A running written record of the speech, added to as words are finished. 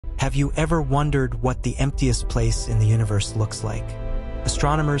Have you ever wondered what the emptiest place in the universe looks like?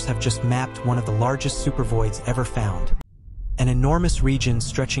 Astronomers have just mapped one of the largest supervoids ever found, an enormous region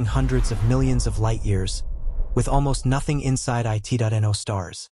stretching hundreds of millions of light-years, with almost nothing inside it.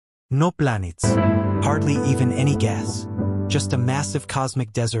 Stars. No planets. Hardly even any gas. Just a massive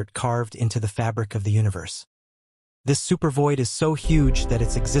cosmic desert carved into the fabric of the universe. This supervoid is so huge that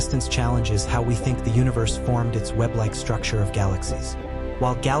its existence challenges how we think the universe formed its web-like structure of galaxies.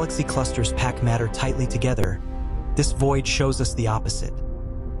 While galaxy clusters pack matter tightly together, this void shows us the opposite.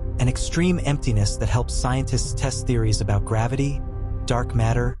 An extreme emptiness that helps scientists test theories about gravity, dark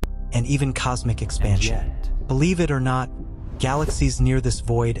matter, and even cosmic expansion. Believe it or not, galaxies near this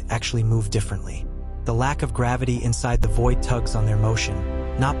void actually move differently. The lack of gravity inside the void tugs on their motion,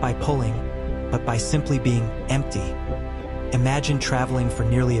 not by pulling, but by simply being empty. Imagine traveling for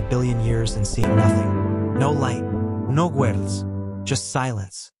nearly 1 billion years and seeing nothing. No light, no worlds, just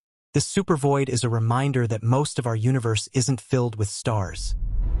silence. This supervoid is a reminder that most of our universe isn't filled with stars.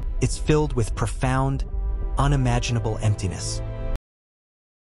 It's filled with profound, unimaginable emptiness.